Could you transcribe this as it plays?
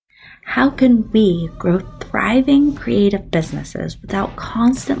How can we grow thriving creative businesses without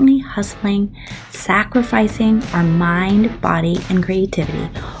constantly hustling, sacrificing our mind, body, and creativity,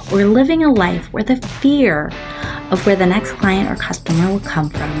 or living a life where the fear of where the next client or customer will come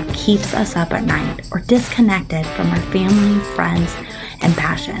from keeps us up at night or disconnected from our family, friends, and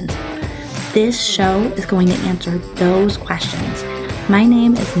passions? This show is going to answer those questions. My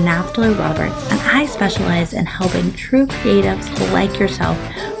name is Naftali Roberts, and I specialize in helping true creatives like yourself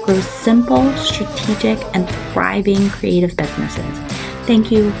grow simple, strategic, and thriving creative businesses.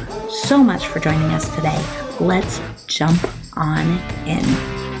 Thank you so much for joining us today. Let's jump on in.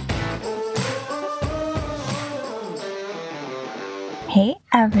 Hey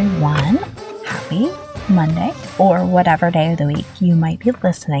everyone, happy Monday or whatever day of the week you might be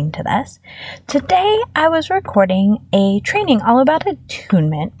listening to this. Today I was recording a training all about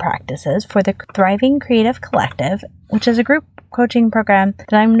attunement practices for the Thriving Creative Collective, which is a group coaching program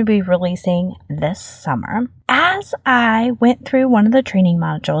that I'm going to be releasing this summer. As I went through one of the training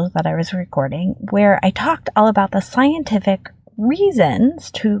modules that I was recording, where I talked all about the scientific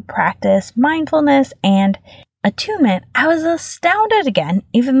reasons to practice mindfulness and attunement, I was astounded again,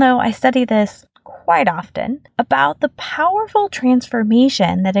 even though I study this quite often, about the powerful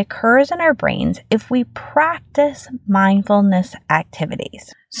transformation that occurs in our brains if we practice mindfulness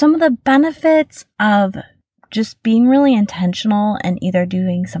activities. Some of the benefits of just being really intentional and either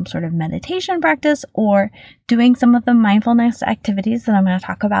doing some sort of meditation practice or doing some of the mindfulness activities that I'm going to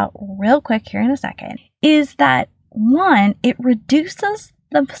talk about real quick here in a second is that, one, it reduces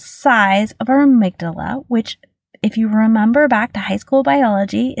the size of our amygdala, which, if you remember back to high school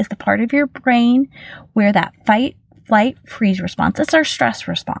biology, is the part of your brain where that fight, flight, freeze response, it's our stress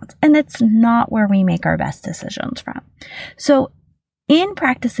response, and it's not where we make our best decisions from. So in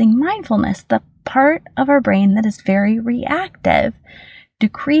practicing mindfulness, the part of our brain that is very reactive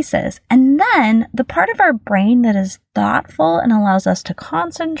decreases. And then the part of our brain that is thoughtful and allows us to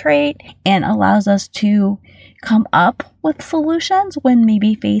concentrate and allows us to come up with solutions when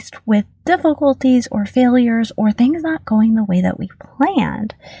maybe faced with difficulties or failures or things not going the way that we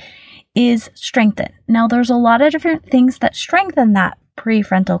planned is strengthened. Now, there's a lot of different things that strengthen that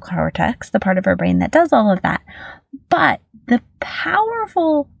prefrontal cortex, the part of our brain that does all of that. But the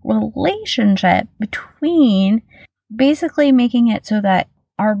powerful relationship between basically making it so that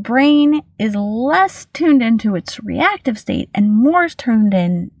our brain is less tuned into its reactive state and more tuned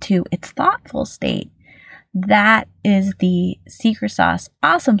into its thoughtful state, that is the secret sauce,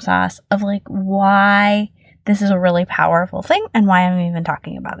 awesome sauce of why this is a really powerful thing and why I'm even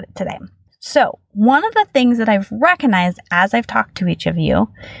talking about it today. So one of the things that I've recognized as I've talked to each of you,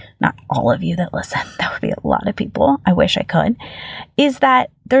 not all of you that listen, that would be a lot of people, I wish I could, is that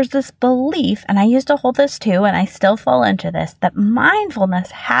there's this belief, and I used to hold this too, and I still fall into this, that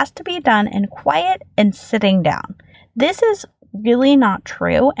mindfulness has to be done in quiet and sitting down. This is really not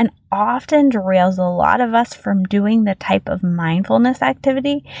true and often derails a lot of us from doing the type of mindfulness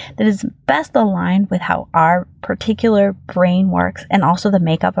activity that is best aligned with how our particular brain works and also the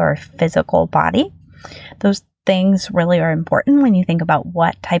makeup of our physical body. Those things really are important when you think about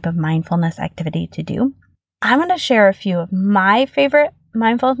what type of mindfulness activity to do. I'm going to share a few of my favorite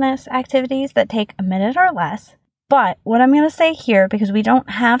mindfulness activities that take a minute or less. But what I'm going to say here, because we don't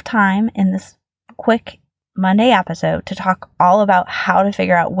have time in this quick Monday episode to talk all about how to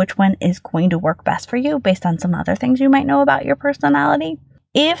figure out which one is going to work best for you based on some other things you might know about your personality.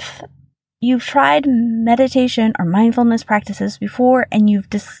 If you've tried meditation or mindfulness practices before and you've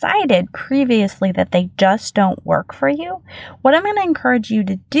decided previously that they just don't work for you, what I'm going to encourage you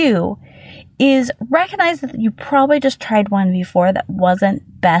to do is recognize that you probably just tried one before that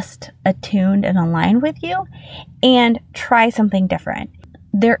wasn't best attuned and aligned with you and try something different.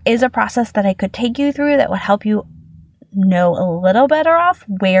 There is a process that I could take you through that would help you know a little better off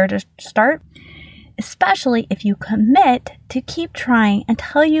where to start, especially if you commit to keep trying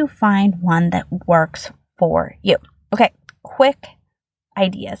until you find one that works for you. Okay, quick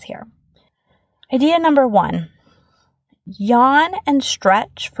ideas here. Idea number 1, yawn and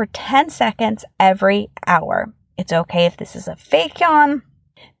stretch for 10 seconds every hour. It's okay if this is a fake yawn.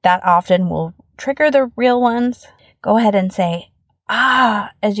 That often will trigger the real ones. Go ahead and say,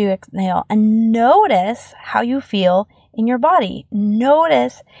 as you exhale, and notice how you feel in your body.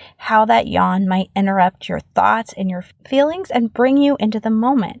 Notice how that yawn might interrupt your thoughts and your feelings and bring you into the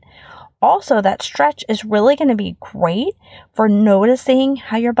moment. Also, that stretch is really going to be great for noticing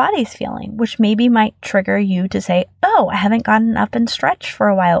how your body's feeling, which maybe might trigger you to say, oh, I haven't gotten up and stretched for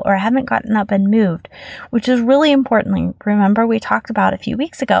a while, or I haven't gotten up and moved, which is really important. Remember, we talked about a few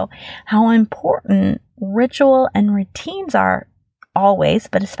weeks ago how important ritual and routines are always,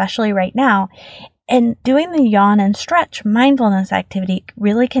 but especially right now. And doing the yawn and stretch mindfulness activity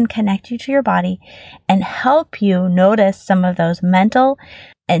really can connect you to your body and help you notice some of those mental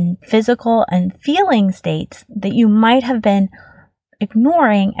and physical and feeling states that you might have been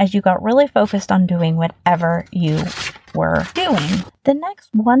ignoring as you got really focused on doing whatever you were doing. The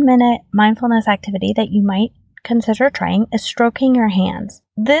next 1 minute mindfulness activity that you might consider trying is stroking your hands.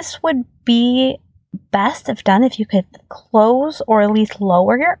 This would be best if done if you could close or at least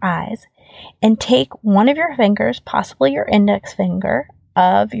lower your eyes and take one of your fingers, possibly your index finger,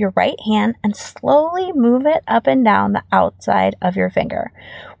 of your right hand and slowly move it up and down the outside of your finger.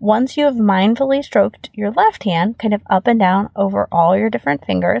 Once you have mindfully stroked your left hand, kind of up and down over all your different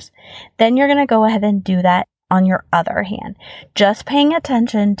fingers, then you're going to go ahead and do that on your other hand. Just paying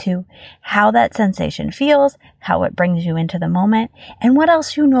attention to how that sensation feels, how it brings you into the moment, and what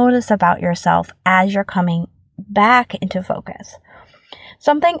else you notice about yourself as you're coming back into focus.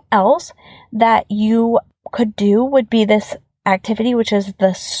 Something else that you could do would be this activity, which is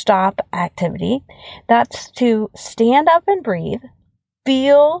the stop activity. That's to stand up and breathe,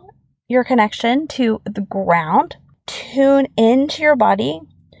 feel your connection to the ground, tune into your body,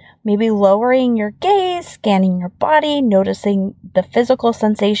 maybe lowering your gaze, scanning your body, noticing the physical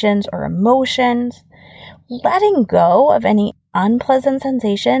sensations or emotions, letting go of any unpleasant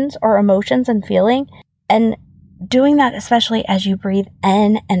sensations or emotions and feeling, and doing that especially as you breathe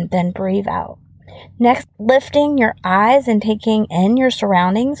in and then breathe out. Next, lifting your eyes and taking in your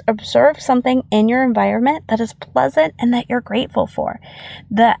surroundings. Observe something in your environment that is pleasant and that you're grateful for.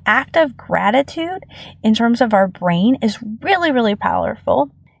 The act of gratitude in terms of our brain is really, really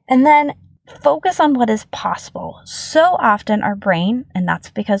powerful. And then focus on what is possible. So often our brain, and that's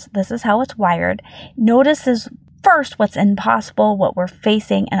because this is how it's wired, notices first what's impossible, what we're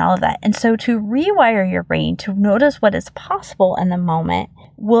facing, and all of that. And so to rewire your brain to notice what is possible in the moment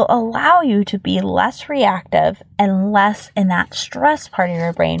will allow you to be less reactive and less in that stress part of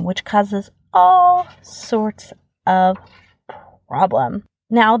your brain, which causes all sorts of problem.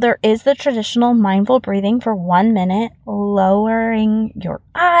 Now, there is the traditional mindful breathing for 1 minute, lowering your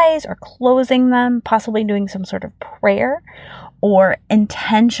eyes or closing them, possibly doing some sort of prayer or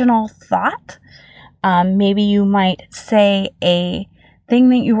intentional thought. Maybe you might say a thing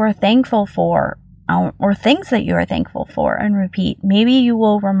that you were thankful for or things that you are thankful for and repeat. Maybe you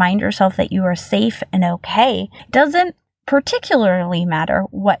will remind yourself that you are safe and okay. It doesn't particularly matter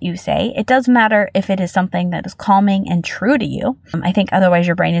what you say. It does matter if it is something that is calming and true to you. I think otherwise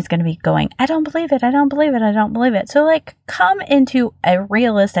your brain is going to be going, I don't believe it, I don't believe it, I don't believe it. So come into a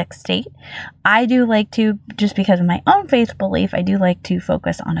realistic state. I do like to, just because of my own faith belief, I do like to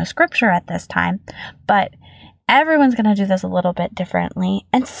focus on a scripture at this time, but everyone's going to do this a little bit differently.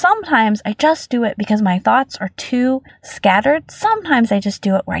 And sometimes I just do it because my thoughts are too scattered. Sometimes I just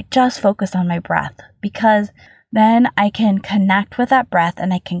do it where I just focus on my breath, because then I can connect with that breath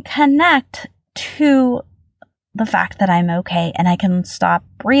and I can connect to the fact that I'm okay and I can stop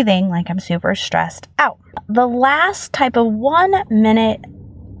breathing like I'm super stressed out. The last type of 1 minute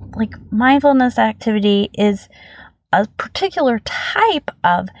mindfulness activity is a particular type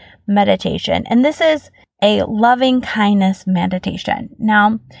of meditation, and this is a loving kindness meditation.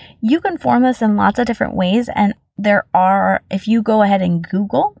 Now, you can form this in lots of different ways, and if you go ahead and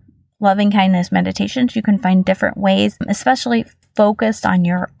Google loving kindness meditations, you can find different ways, especially focused on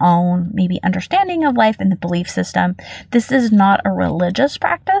your own maybe understanding of life and the belief system. This is not a religious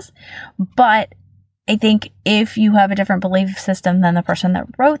practice, but I think if you have a different belief system than the person that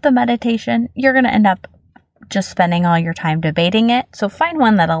wrote the meditation, you're going to end up just spending all your time debating it. So find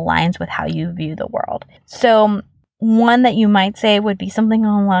one that aligns with how you view the world. So one that you might say would be something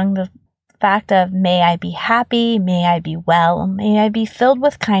along the fact of, may I be happy, may I be well, may I be filled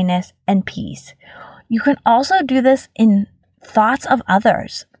with kindness and peace. You can also do this in thoughts of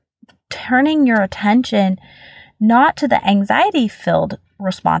others, turning your attention not to the anxiety-filled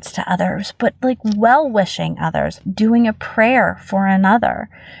response to others, but well-wishing others, doing a prayer for another.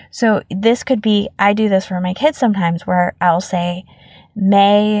 So this could be, I do this for my kids sometimes, where I'll say,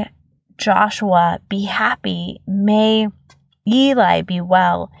 may Joshua be happy, may Eli be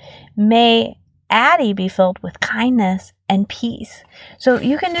well, may Addie be filled with kindness and peace. So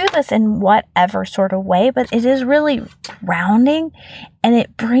you can do this in whatever sort of way, but it is really grounding and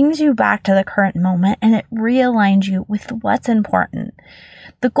it brings you back to the current moment and it realigns you with what's important.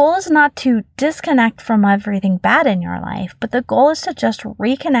 The goal is not to disconnect from everything bad in your life, but the goal is to just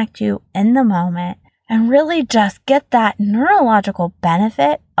reconnect you in the moment and really just get that neurological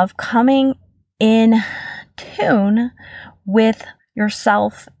benefit of coming in tune with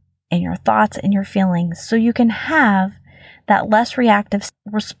yourself and your thoughts and your feelings, so you can have that less reactive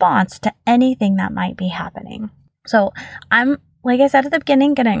response to anything that might be happening. So I'm, like I said at the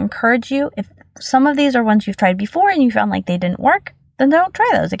beginning, going to encourage you, if some of these are ones you've tried before and you found like they didn't work, then don't try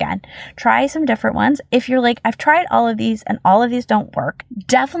those again. Try some different ones. If you're like, I've tried all of these and all of these don't work,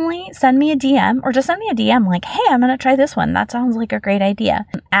 definitely send me a DM or just send me a DM like, hey, I'm going to try this one. That sounds like a great idea.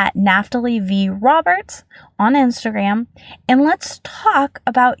 At Naftali V. Roberts on Instagram. And let's talk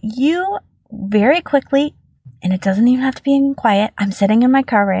about you very quickly. And it doesn't even have to be in quiet. I'm sitting in my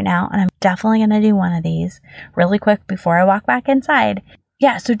car right now and I'm definitely going to do one of these really quick before I walk back inside.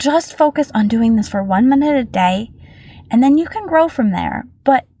 Yeah, so just focus on doing this for 1 minute a day. And then you can grow from there.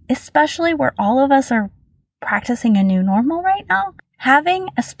 But especially where all of us are practicing a new normal right now, having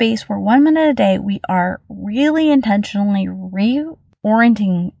a space where 1 minute a day we are really intentionally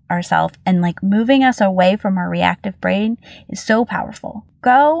reorienting ourselves and like moving us away from our reactive brain is so powerful.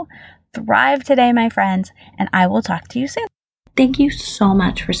 Go thrive today, my friends, and I will talk to you soon. Thank you so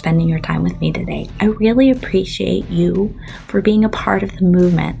much for spending your time with me today. I really appreciate you for being a part of the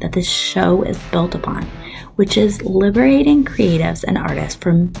movement that this show is built upon, which is liberating creatives and artists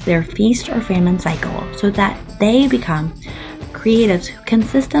from their feast or famine cycle so that they become creatives who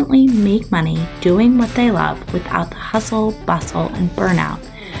consistently make money doing what they love without the hustle, bustle, and burnout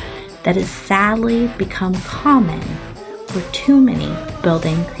that has sadly become common for too many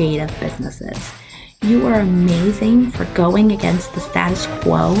building creative businesses. You are amazing for going against the status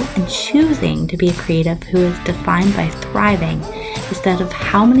quo and choosing to be a creative who is defined by thriving instead of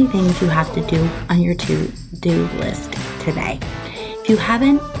how many things you have to do on your to-do list today. If you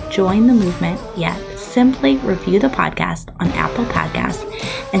haven't joined the movement yet, simply review the podcast on Apple Podcasts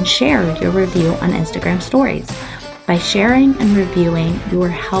and share your review on Instagram stories. By sharing and reviewing, you are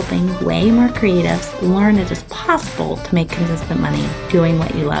helping way more creatives learn it is possible to make consistent money doing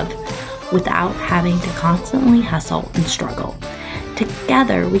what you love without having to constantly hustle and struggle.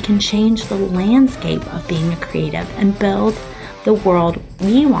 Together, we can change the landscape of being a creative and build the world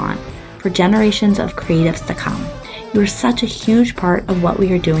we want for generations of creatives to come. You are such a huge part of what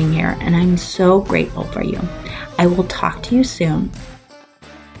we are doing here, and I'm so grateful for you. I will talk to you soon.